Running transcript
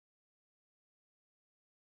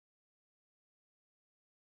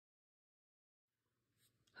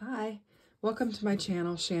Hi, welcome to my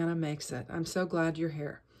channel, Shanna Makes It. I'm so glad you're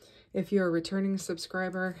here. If you're a returning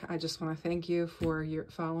subscriber, I just want to thank you for your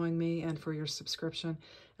following me and for your subscription,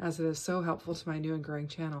 as it is so helpful to my new and growing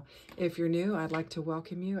channel. If you're new, I'd like to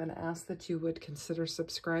welcome you and ask that you would consider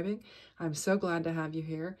subscribing. I'm so glad to have you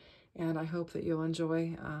here, and I hope that you'll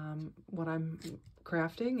enjoy what I'm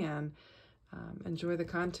crafting and enjoy the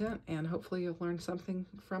content, and hopefully you'll learn something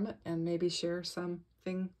from it and maybe share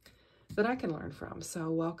something that I can learn from.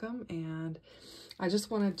 So welcome. And I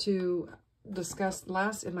just wanted to discuss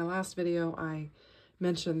in my last video, I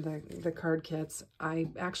mentioned the card kits. I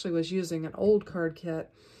actually was using an old card kit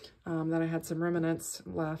that I had some remnants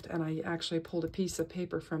left, and I actually pulled a piece of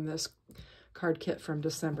paper from this card kit from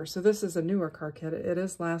December. So this is a newer card kit. It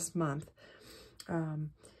is last month.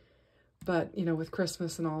 But, you know, with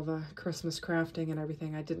Christmas and all the Christmas crafting and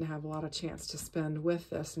everything, I didn't have a lot of chance to spend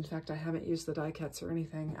with this. In fact, I haven't used the die cuts or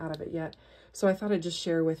anything out of it yet. So I thought I'd just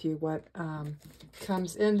share with you what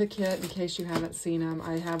comes in the kit in case you haven't seen them.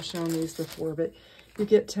 I have shown these before, but you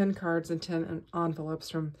get 10 cards and 10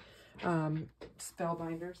 envelopes from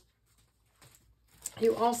Spellbinders.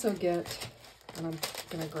 You also get, and I'm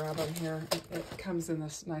going to grab them here, it comes in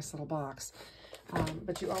this nice little box.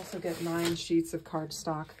 But you also get 9 sheets of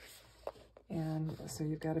cardstock. And so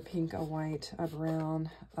you've got a pink, a white, a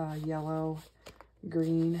brown, a yellow,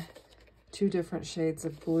 green, 2 different shades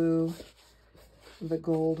of blue, the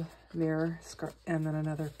gold mirror, and then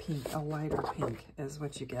another pink, a lighter pink is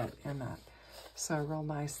what you get in that. So a real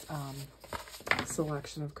nice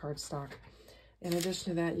selection of cardstock. In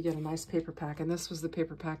addition to that, you get a nice paper pack. And this was the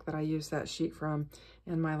paper pack that I used that sheet from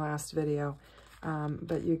in my last video.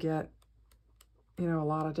 But you get, you know, a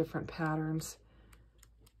lot of different patterns.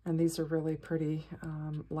 And these are really pretty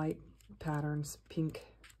light patterns, pink,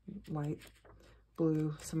 light,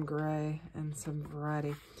 blue, some gray, and some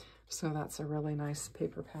variety. So that's a really nice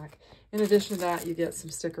paper pack. In addition to that, you get some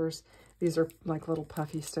stickers. These are like little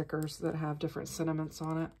puffy stickers that have different sentiments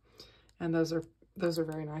on it. And those are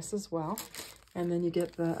very nice as well. And then you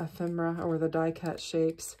get the ephemera or the die cut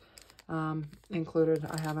shapes included.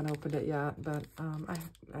 I haven't opened it yet, but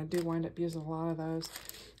I do wind up using a lot of those.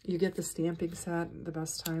 You get the stamping set. The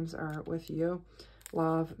best times are with you.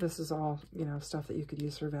 Love. This is all, you know, stuff that you could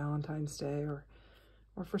use for Valentine's Day or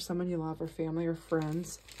for someone you love or family or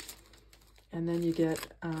friends. And then you get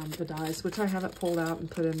the dies, which I haven't pulled out and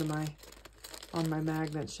put into on my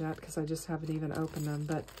magnets yet because I just haven't even opened them.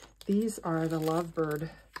 But these are the Lovebird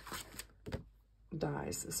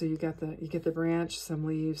dies. So you get the branch, some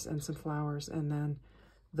leaves, and some flowers, and then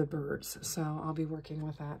the birds. So I'll be working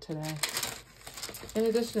with that today. In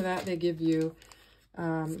addition to that, they give you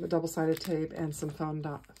the double-sided tape and some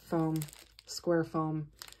square foam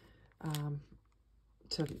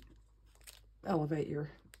to elevate your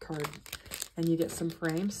card. And you get some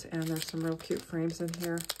frames, and there's some real cute frames in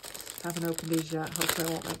here. Haven't opened these yet. Hopefully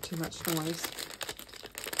I won't make too much noise.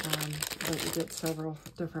 But you get several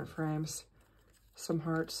different frames. Some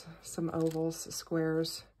hearts, some ovals,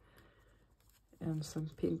 squares, and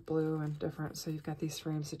some pink, blue, and different. So you've got these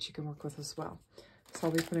frames that you can work with as well. So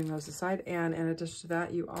I'll be putting those aside. And in addition to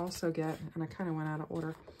that, you also get, and I kind of went out of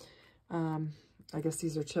order, I guess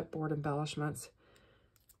these are chipboard embellishments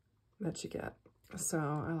that you get. So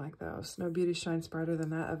I like those. No beauty shines brighter than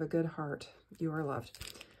that of a good heart. You are loved.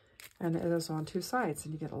 And it is on 2 sides,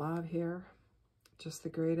 and you get love here. Just the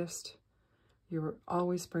greatest. You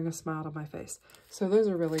always bring a smile to my face. So those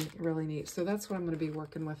are really, really neat. So that's what I'm going to be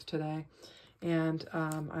working with today. And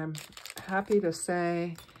I'm happy to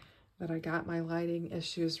say that I got my lighting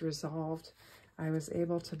issues resolved. I was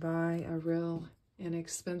able to buy a real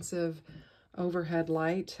inexpensive overhead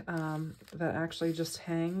light that actually just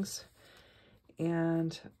hangs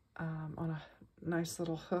and on a nice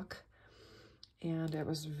little hook. And it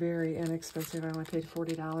was very inexpensive. I only paid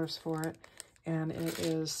 $40 for it. And it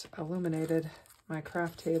is illuminated my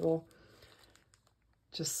craft table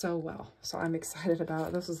just so well. So I'm excited about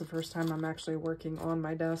it. This is the first time I'm actually working on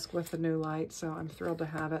my desk with the new light. So I'm thrilled to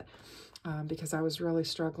have it because I was really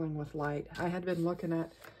struggling with light. I had been looking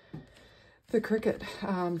at the Cricut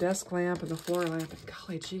desk lamp and the floor lamp, and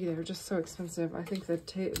golly gee, they were just so expensive. I think the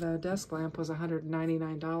desk lamp was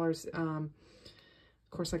 $199. Of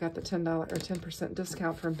course, I got the $10 or 10%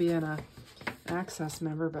 discount from being a Access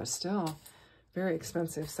member, but still very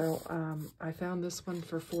expensive. So I found this one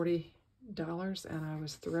for $40, and I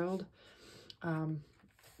was thrilled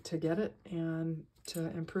to get it and to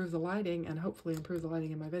improve the lighting and hopefully improve the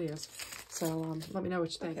lighting in my videos. So let me know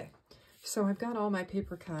what you think. Okay. So I've got all my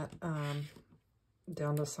paper cut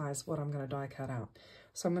down to size what I'm going to die cut out.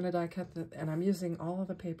 So I'm going to die cut and I'm using all of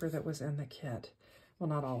the paper that was in the kit, well,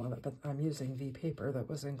 not all of it, but I'm using the paper that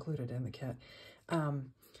was included in the kit.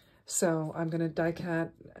 So I'm going to die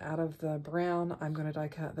cut out of the brown. I'm going to die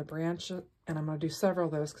cut the branch, and I'm going to do several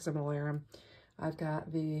of those because I'm going to layer them. I've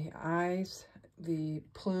got the eyes, the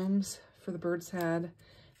plumes for the bird's head,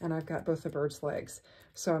 and I've got both the bird's legs.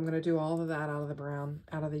 So I'm going to do all of that out of the brown.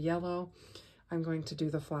 Out of the yellow, I'm going to do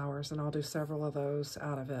the flowers, and I'll do several of those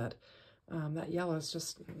out of it. That yellow is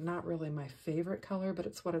just not really my favorite color, but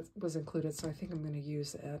it's what it was included, so I think I'm going to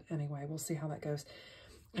use it anyway. We'll see how that goes.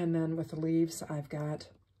 And then with the leaves, I've got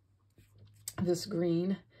this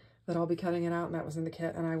green that I'll be cutting it out, and that was in the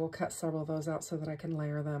kit, and I will cut several of those out so that I can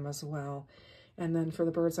layer them as well. And then for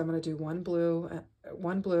the birds, I'm going to do one blue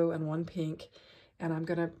and one pink, and I'm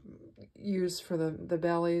going to use for the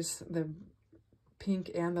bellies the pink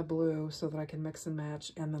and the blue so that I can mix and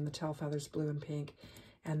match, and then the tail feathers blue and pink,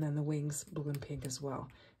 and then the wings blue and pink as well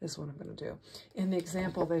is what I'm going to do. In the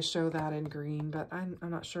example, they show that in green, but I'm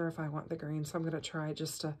not sure if I want the green, so I'm going to try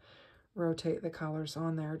just to rotate the colors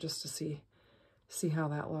on there just to see how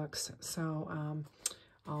that looks. So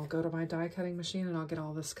I'll go to my die cutting machine and I'll get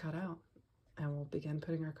all this cut out, and we'll begin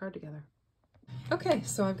putting our card together. Okay,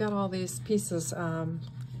 so I've got all these pieces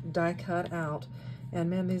die cut out, and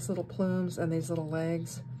man, these little plumes and these little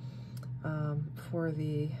legs for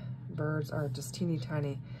the birds are just teeny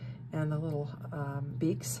tiny, and the little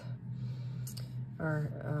beaks are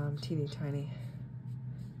teeny tiny,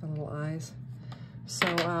 the little eyes. So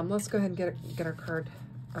let's go ahead and get our card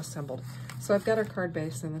assembled. So I've got our card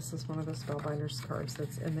base, and this is one of the Spellbinders cards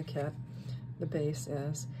that's in the kit. The base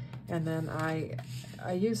is, and then I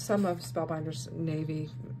used some of Spellbinders navy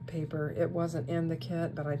paper. It wasn't in the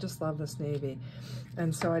kit, but I just love this navy,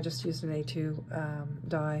 and so I just used an A2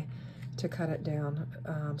 die to cut it down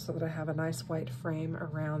so that I have a nice white frame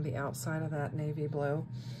around the outside of that navy blue.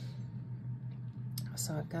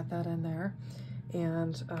 So I've got that in there,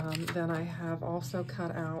 and then I have also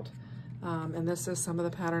cut out, and this is some of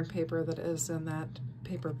the pattern paper that is in that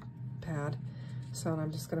paper pad. So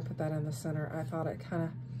I'm just going to put that in the center. I thought it kind of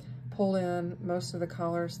pull in most of the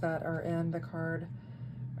colors that are in the card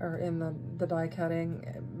or in the die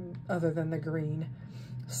cutting, other than the green.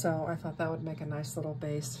 So I thought that would make a nice little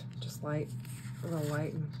base, just light, real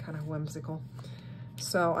light and kind of whimsical.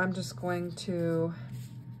 So I'm just going to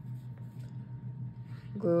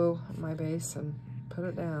glue my base and put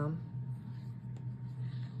it down.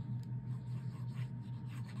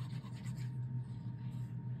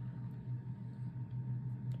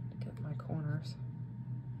 Get my corners.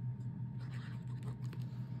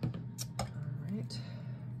 All right.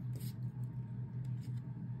 Just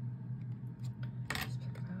pick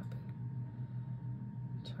it up.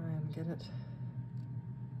 Try and get it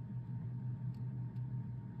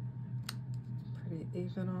pretty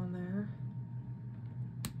even on there.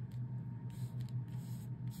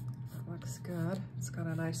 That looks good. It's got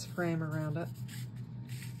a nice frame around it.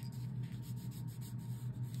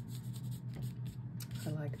 I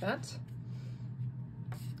like that.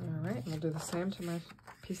 All right, we'll do the same to my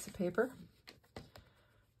piece of paper.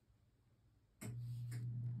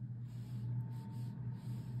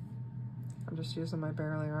 I'm just using my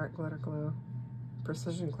Barely Art glitter glue,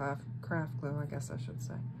 precision craft glue, I guess I should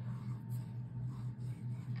say.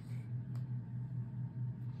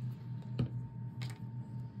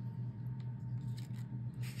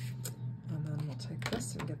 And then we'll take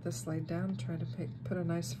this and get this laid down, try to put a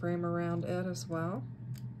nice frame around it as well.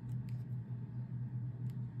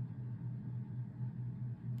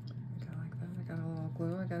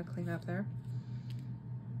 Glue I gotta clean up there.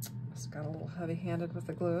 Just got a little heavy-handed with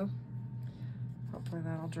the glue. Hopefully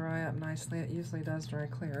that'll dry up nicely. It usually does dry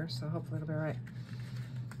clear, so hopefully it'll be all right.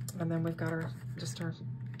 And then we've got our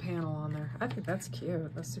panel on there. I think that's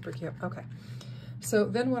cute. That's super cute. Okay. So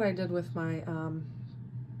then what I did with my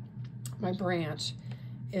my branch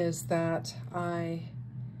is that I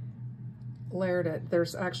layered it.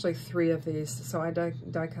 There's actually 3 of these, so I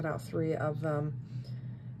die cut out 3 of them,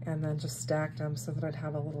 and then just stacked them so that I'd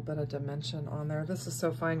have a little bit of dimension on there. This is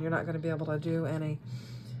so fine, you're not going to be able to do any,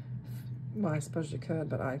 well, I suppose you could,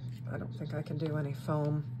 but I don't think I can do any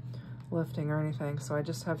foam lifting or anything. So I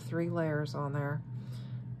just have 3 layers on there,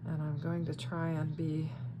 and I'm going to try and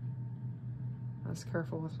be as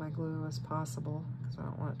careful with my glue as possible because I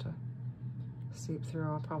don't want it to seep through.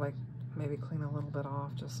 I'll probably maybe clean a little bit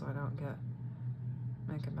off just so I don't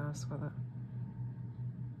make a mess with it.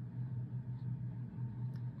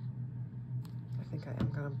 I think I am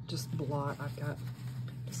gonna just blot.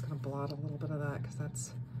 Just gonna blot a little bit of that because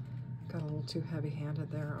that's got a little too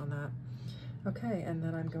heavy-handed there on that. Okay, and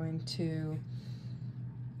then I'm going to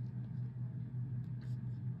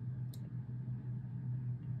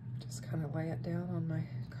Just kind of lay it down on my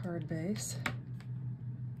card base.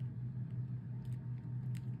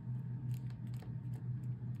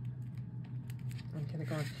 And get it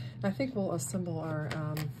going. I think we'll assemble our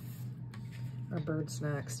birds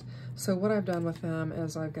next. So what I've done with them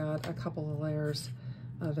is I've got a couple of layers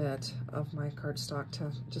of my cardstock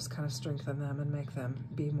to just kind of strengthen them and make them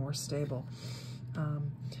be more stable.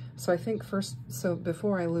 So I think first, so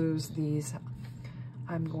before I lose these,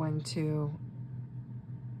 I'm going to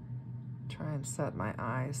try and set my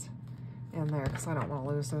eyes in there because I don't want to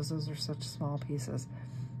lose those. Those are such small pieces.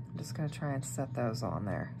 I'm just going to try and set those on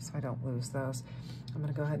there so I don't lose those. I'm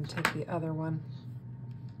going to go ahead and take the other one.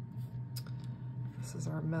 This is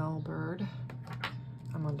our Mel bird.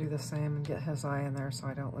 I'm going to do the same and get his eye in there so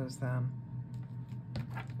I don't lose them.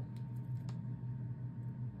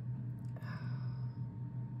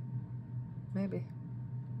 Maybe.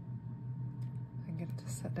 I can get it to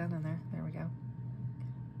set down in there. There we go.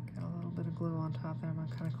 Got a little bit of glue on top there. I'm going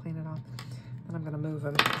to kind of clean it off. Then I'm going to move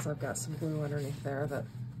them because I've got some glue underneath there that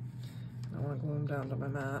I want to glue them down to my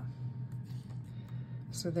mat.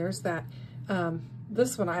 So there's that.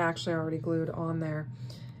 This one I actually already glued on there.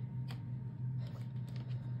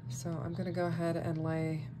 So I'm going to go ahead and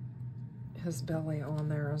lay his belly on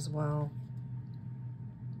there as well.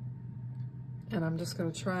 And I'm just going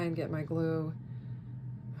to try and get my glue,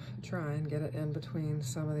 try and get it in between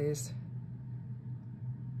some of these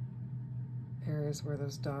areas where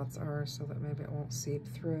those dots are so that maybe it won't seep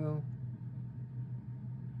through.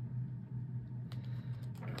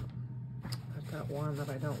 I've got one that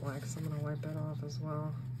I don't like, so I'm going to wipe that off as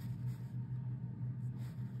well.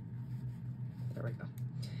 There we go.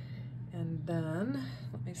 And then,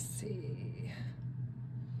 let me see.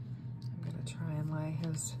 I'm going to try and lay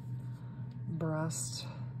his breast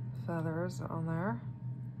feathers on there.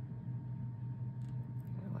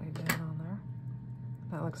 Lay down on there.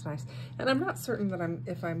 That looks nice. And I'm not certain that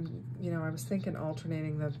I was thinking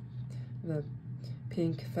alternating the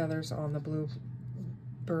pink feathers on the blue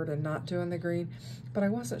bird and not doing the green, but I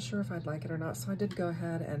wasn't sure if I'd like it or not, so I did go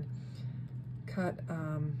ahead and cut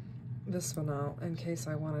this one out in case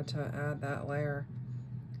I wanted to add that layer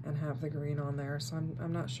and have the green on there. So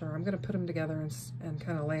I'm not sure. I'm going to put them together and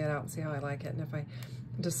kind of lay it out and see how I like it, and if I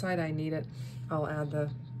decide I need it, I'll add the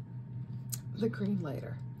green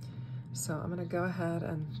later. So I'm going to go ahead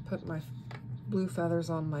and put my blue feathers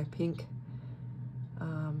on my pink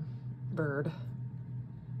bird.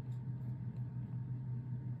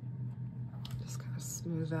 Just kind of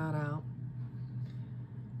smooth that out.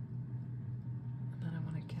 And then I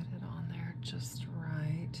want to get it on there just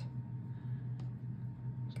right.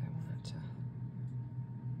 I want it to,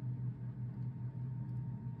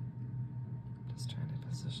 just trying to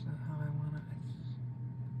position it how I want it.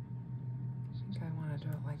 I think I want to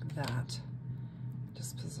do it like that.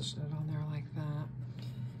 Just position it on there like that.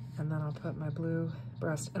 And then I'll put my blue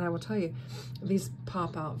breast. And I will tell you, these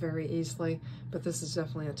pop out very easily, but this is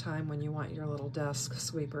definitely a time when you want your little desk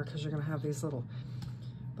sweeper because you're going to have these little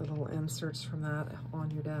inserts from that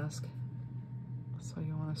on your desk. So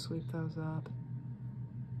you want to sweep those up.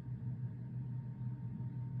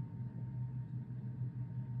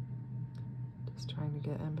 Just trying to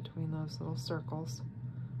get in between those little circles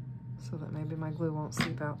so that maybe my glue won't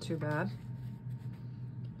seep out too bad.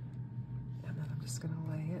 And then I'm just going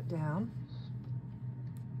to lay it down.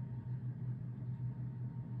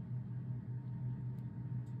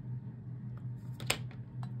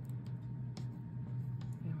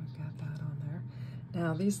 And we've got that on there.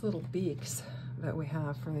 Now these little beaks that we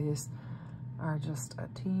have for these are just a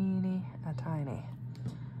tiny.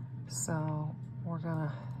 So we're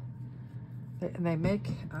gonna, they make,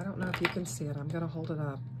 I don't know if you can see it, I'm gonna hold it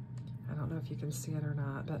up. I don't know if you can see it or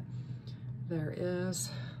not, but there is,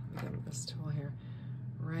 let me get this tool here,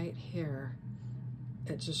 right here.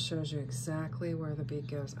 It just shows you exactly where the beak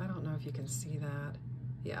goes. I don't know if you can see that.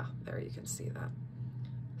 Yeah, there you can see that.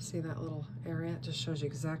 See that little area? It just shows you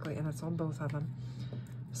exactly, and it's on both of them,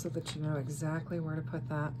 so that you know exactly where to put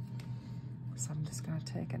that. So I'm just gonna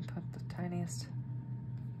take and put the tiniest,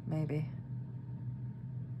 maybe,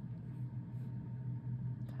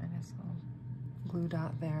 tiniest little glue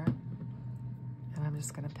dot there. And I'm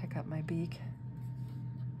just gonna pick up my beak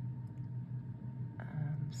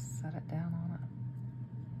and set it down on it.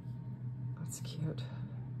 That's cute.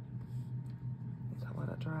 Need to let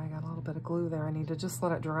it dry. I got a little bit of glue there. I need to just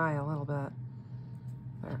let it dry a little bit.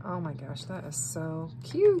 There. Oh my gosh, that is so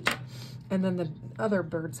cute. And then the other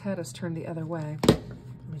bird's head is turned the other way. Let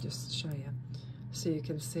me just show you. So you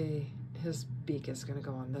can see his beak is gonna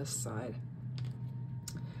go on this side.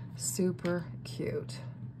 Super cute.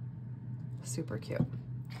 Super cute.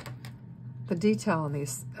 The detail on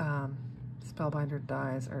these Spellbinder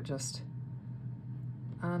dies are just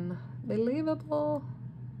unbelievable.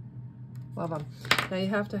 Love them. Now you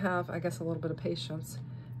have to have, I guess, a little bit of patience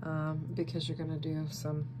because you're going to do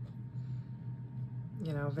some,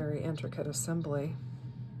 you know, very intricate assembly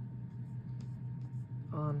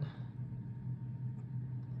on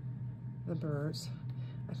the birds.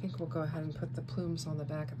 I think we'll go ahead and put the plumes on the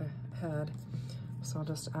back of the head. So I'll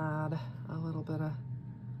just add a little bit of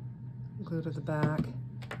glue to the back,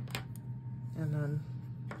 and then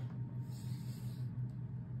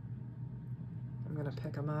I'm going to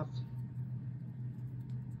pick them up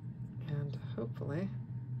and hopefully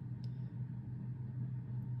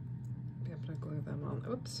be able to glue them on.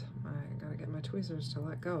 Oops, I got to get my tweezers to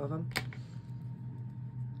let go of them.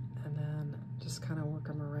 And then just kind of work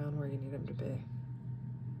them around where you need them to be.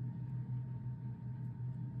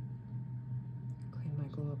 Clean my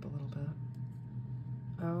glue up a little bit.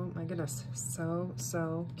 Oh my goodness,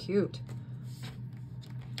 so cute.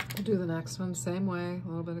 We'll do the next one same way, a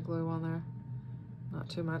little bit of glue on there. Not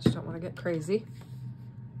too much, don't want to get crazy.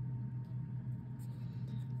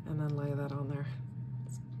 And then lay that on there.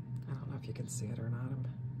 I don't know if you can see it or not. I'm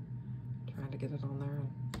trying to get it on there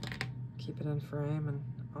and keep it in frame and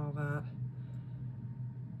all that.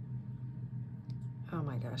 Oh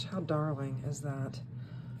my gosh, how darling is that?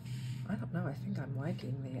 I don't know, I think I'm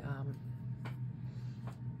liking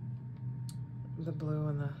the blue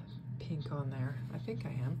and the pink on there. I think I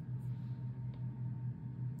am.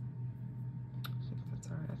 I think that's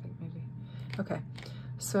all right, I think maybe. Okay,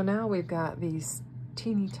 so now we've got these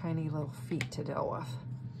teeny tiny little feet to deal with.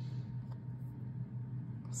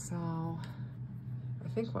 So I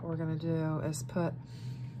think what we're gonna do is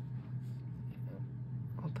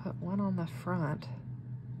I'll put one on the front.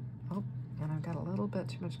 Oh, and I've got a little bit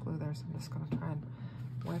too much glue there, so I'm just gonna try and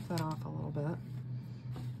wipe that off a little bit.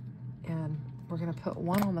 And we're gonna put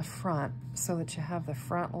one on the front so that you have the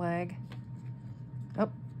front leg. Oh,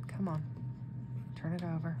 come on, turn it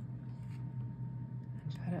over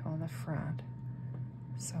and put it on the front.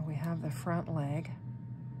 So we have the front leg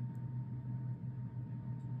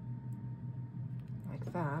like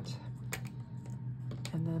that.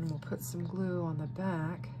 And then we'll put some glue on the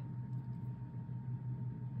back.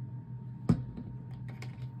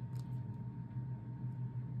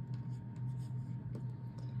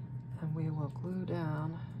 And we will glue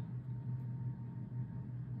down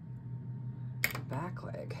the back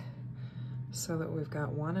leg so that we've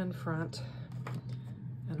got one in front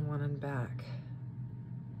and one in back.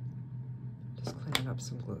 Just cleaning up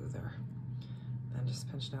some glue there. And just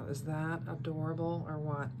pinching out. Is that adorable or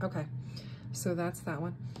what? Okay. So that's that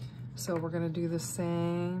one. So we're gonna do the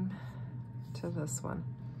same to this one.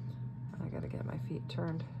 I gotta get my feet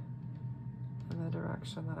turned in the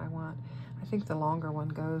direction that I want. I think the longer one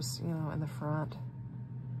goes, you know, in the front.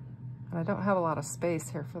 And I don't have a lot of space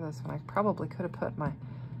here for this one. I probably could have put my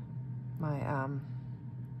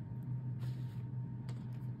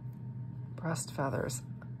breast feathers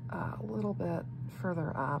a little bit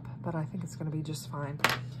further up, but I think it's gonna be just fine.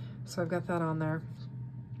 So I've got that on there.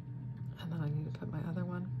 And then I need to put my other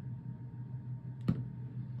one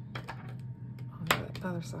on the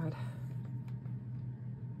other side.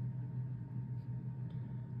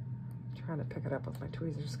 I'm trying to pick it up with my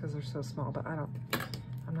tweezers because they're so small, but I'm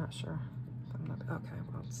not sure. Okay,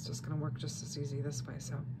 well, it's just gonna work just as easy this way,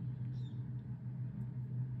 so.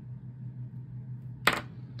 And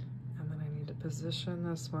then I need to position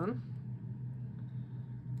this one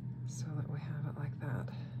so that we have it like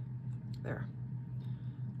that. There.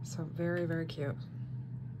 So very, very cute.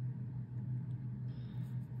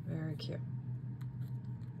 Very cute.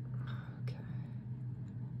 Okay.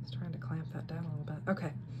 Just trying to clamp that down a little bit.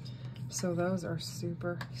 Okay. So those are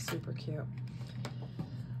super, super cute.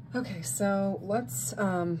 Okay, so let's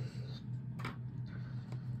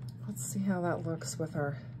see how that looks with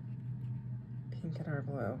our pink and our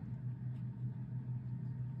blue.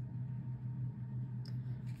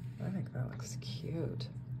 I think that looks cute.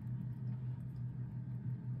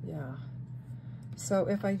 Yeah. So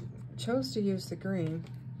if I chose to use the green,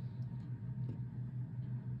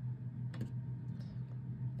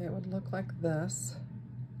 it would look like this.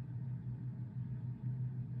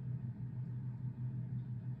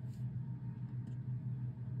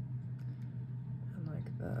 And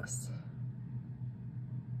like this.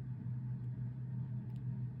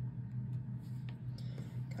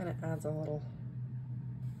 Kind of adds a little.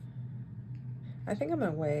 I think I'm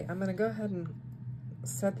gonna wait. I'm gonna go ahead and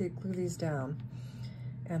glue these down,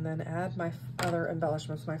 and then add my other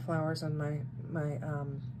embellishments, my flowers and my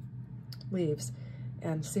leaves,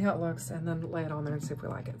 and see how it looks, and then lay it on there and see if we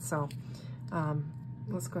like it. So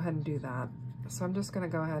let's go ahead and do that. So I'm just going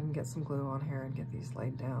to go ahead and get some glue on here and get these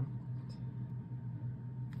laid down.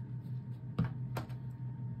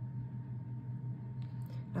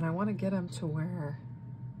 And I want to get them to where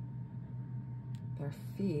their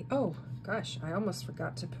feet, oh gosh, I almost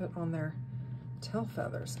forgot to put on their tail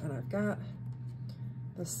feathers. And I've got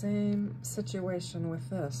the same situation with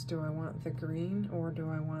this. Do I want the green or do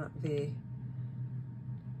I want the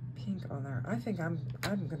pink on there? I think I'm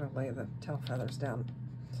gonna lay the tail feathers down.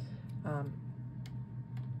 I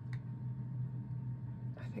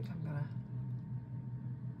think I'm gonna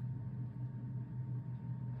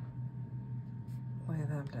lay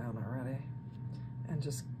them down already, and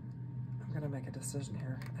just I'm gonna make a decision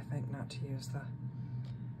here. I think not to use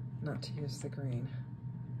the green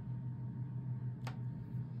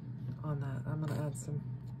on that. I'm gonna add some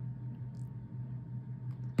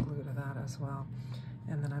glue to that as well.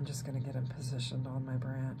 And then I'm just going to get them positioned on my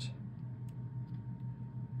branch.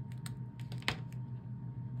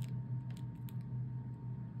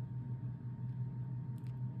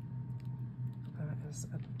 That is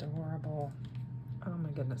adorable. Oh my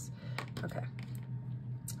goodness. Okay.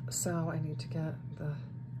 So I need to get the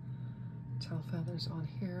tail feathers on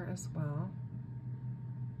here as well.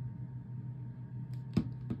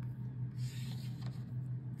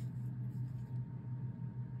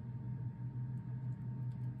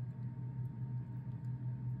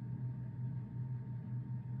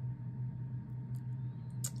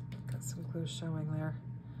 Some glue showing there.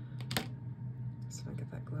 So I get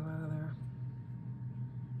that glue out of there.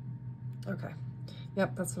 Okay.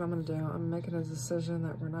 Yep, that's what I'm going to do. I'm making a decision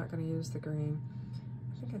that we're not going to use the green.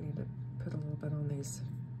 I think I need to put a little bit on these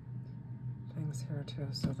things here too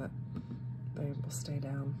so that they will stay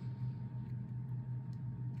down.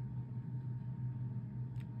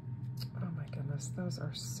 Oh my goodness, those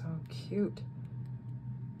are so cute.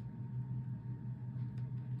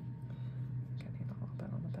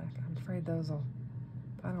 I'm afraid those will,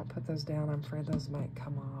 if I don't put those down, I'm afraid those might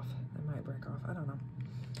come off. They might break off. I don't know.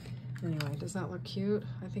 Anyway, does that look cute?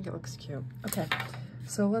 I think it looks cute. Okay,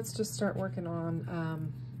 so let's just start working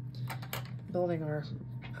on building our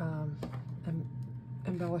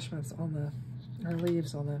embellishments on our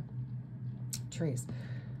leaves on the trees,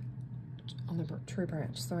 on the tree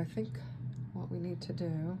branch. So I think what we need to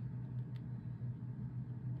do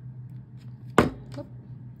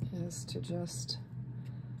is to just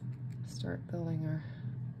start building our,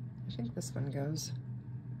 I think this one goes,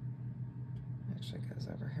 actually goes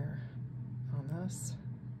over here on this.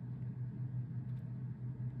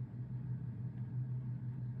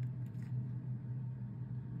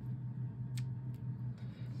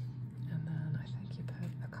 And then I think you put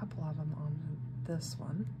a couple of them on this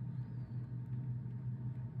one.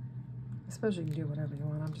 I suppose you can do whatever you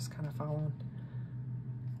want. I'm just kind of following,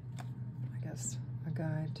 I guess, a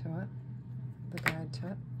guide to it, the guide to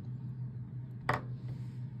it.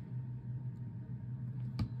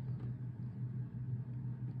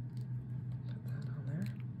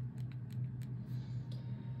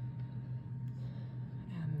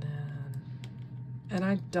 And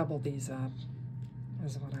I doubled these up,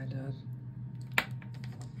 is what I did.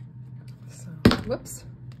 So, whoops.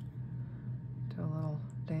 Do a little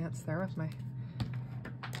dance there with my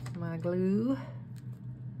glue.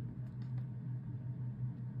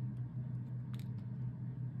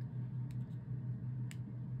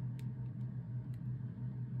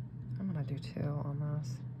 I'm gonna do 2 on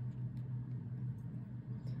this.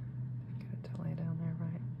 Get it to lay down there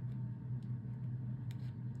right.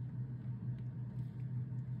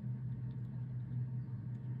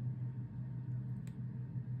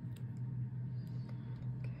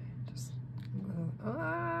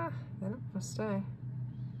 They don't want to stay.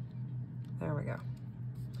 There we go.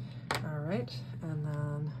 All right, and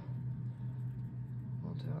then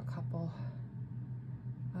we'll do a couple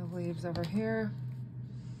of leaves over here.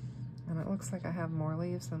 And it looks like I have more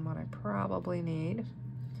leaves than what I probably need,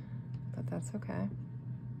 but that's okay.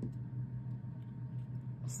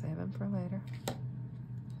 We'll save them for later.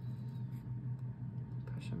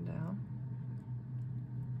 Push them down.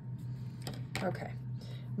 Okay,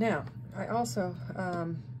 now I also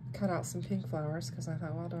cut out some pink flowers because I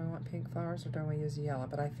thought, well, do I want pink flowers or do I use yellow?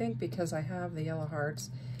 But I think because I have the yellow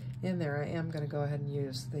hearts in there, I am going to go ahead and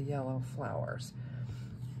use the yellow flowers.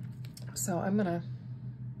 So I'm going to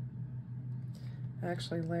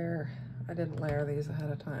actually layer, I didn't layer these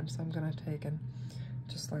ahead of time, so I'm going to take and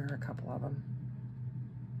just layer a couple of them.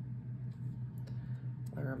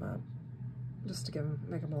 Layer them up just to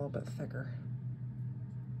make them a little bit thicker.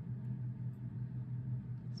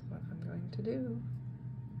 To do.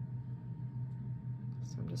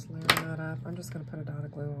 So I'm just layering that up. I'm just going to put a dot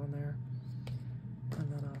of glue on there.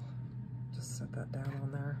 And then I'll just set that down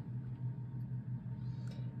on there.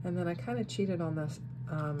 And then I kind of cheated on this,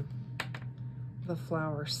 the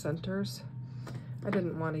flower centers. I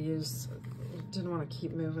didn't want to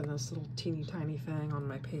keep moving this little teeny tiny thing on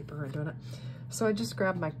my paper and doing it. So I just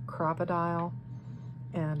grabbed my Crop-A-Dile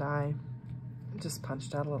and I just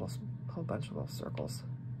punched out a whole bunch of little circles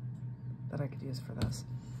that I could use for this.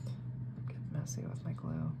 I'm getting messy with my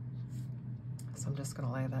glue. So I'm just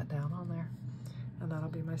gonna lay that down on there and that'll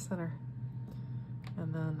be my center.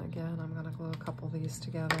 And then again, I'm gonna glue a couple of these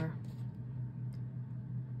together.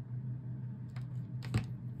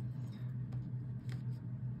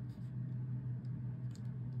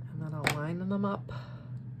 And then I'll line them up. There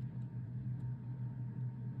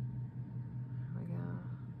we go.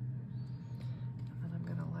 And then I'm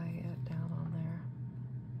gonna lay it down on there.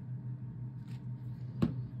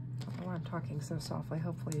 I don't know why I'm talking so softly.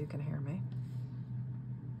 Hopefully you can hear me.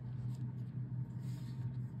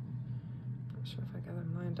 Not sure if I got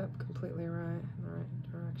them lined up completely right, in the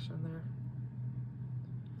right direction there.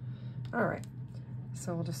 All right,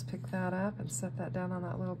 so we'll just pick that up and set that down on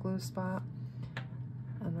that little glue spot.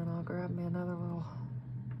 And then I'll grab me another little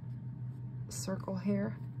circle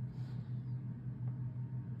here.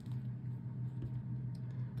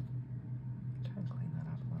 Try and clean that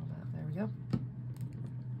up a little bit. There we go.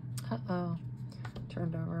 Uh-oh,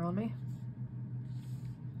 turned over on me.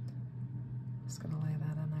 Just gonna lay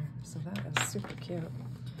that in there. So that is super cute.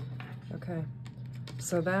 Okay,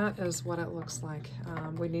 so that is what it looks like.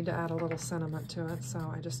 We need to add a little sentiment to it,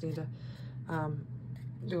 so I just need to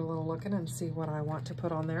do a little looking and see what I want to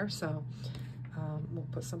put on there. So we'll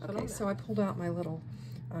put something on there. So I pulled out my little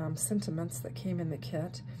sentiments that came in the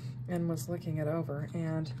kit and was looking it over,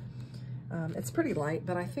 and it's pretty light,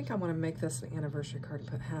 but I think I want to make this an anniversary card and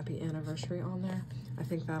put happy anniversary on there. I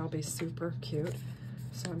think that'll be super cute.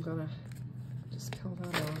 So I'm gonna just peel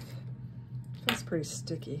that off. It feels pretty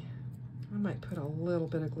sticky. I might put a little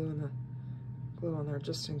bit of glue on there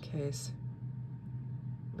just in case.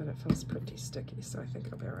 But it feels pretty sticky, so I think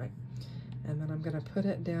it'll be all right. And then I'm gonna put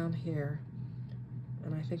it down here,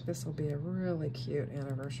 and I think this will be a really cute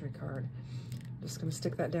anniversary card. I'm just gonna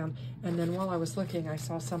stick that down. And then while I was looking, I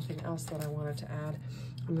saw something else that I wanted to add.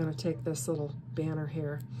 I'm gonna take this little banner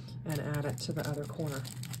here and add it to the other corner.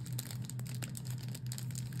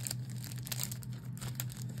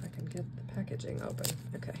 If I can get the packaging open.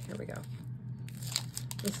 Okay, here we go.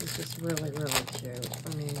 This is just really, really cute.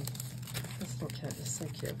 I mean, this little kit is so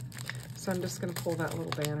cute. So I'm just going to pull that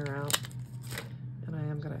little banner out, and I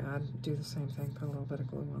am going to do the same thing, put a little bit of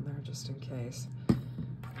glue on there just in case.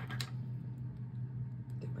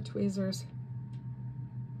 Get my tweezers,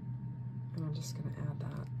 and I'm just going to add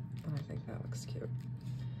that, and I think that looks cute.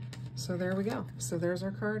 So there we go. So there's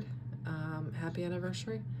our card. Happy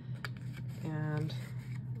anniversary, and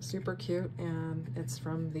super cute, and it's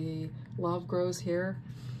from the Love Grows Here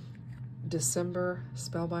December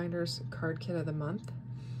Spellbinders card kit of the month.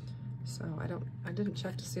 So I didn't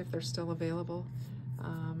check to see if they're still available,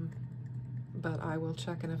 but I will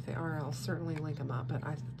check, and if they are, I'll certainly link them up. But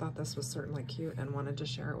I thought this was certainly cute and wanted to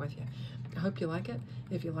share it with you. I hope you like it.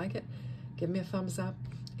 If you like it, give me a thumbs up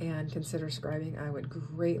and consider subscribing. I would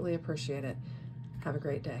greatly appreciate it. Have a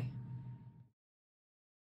great day.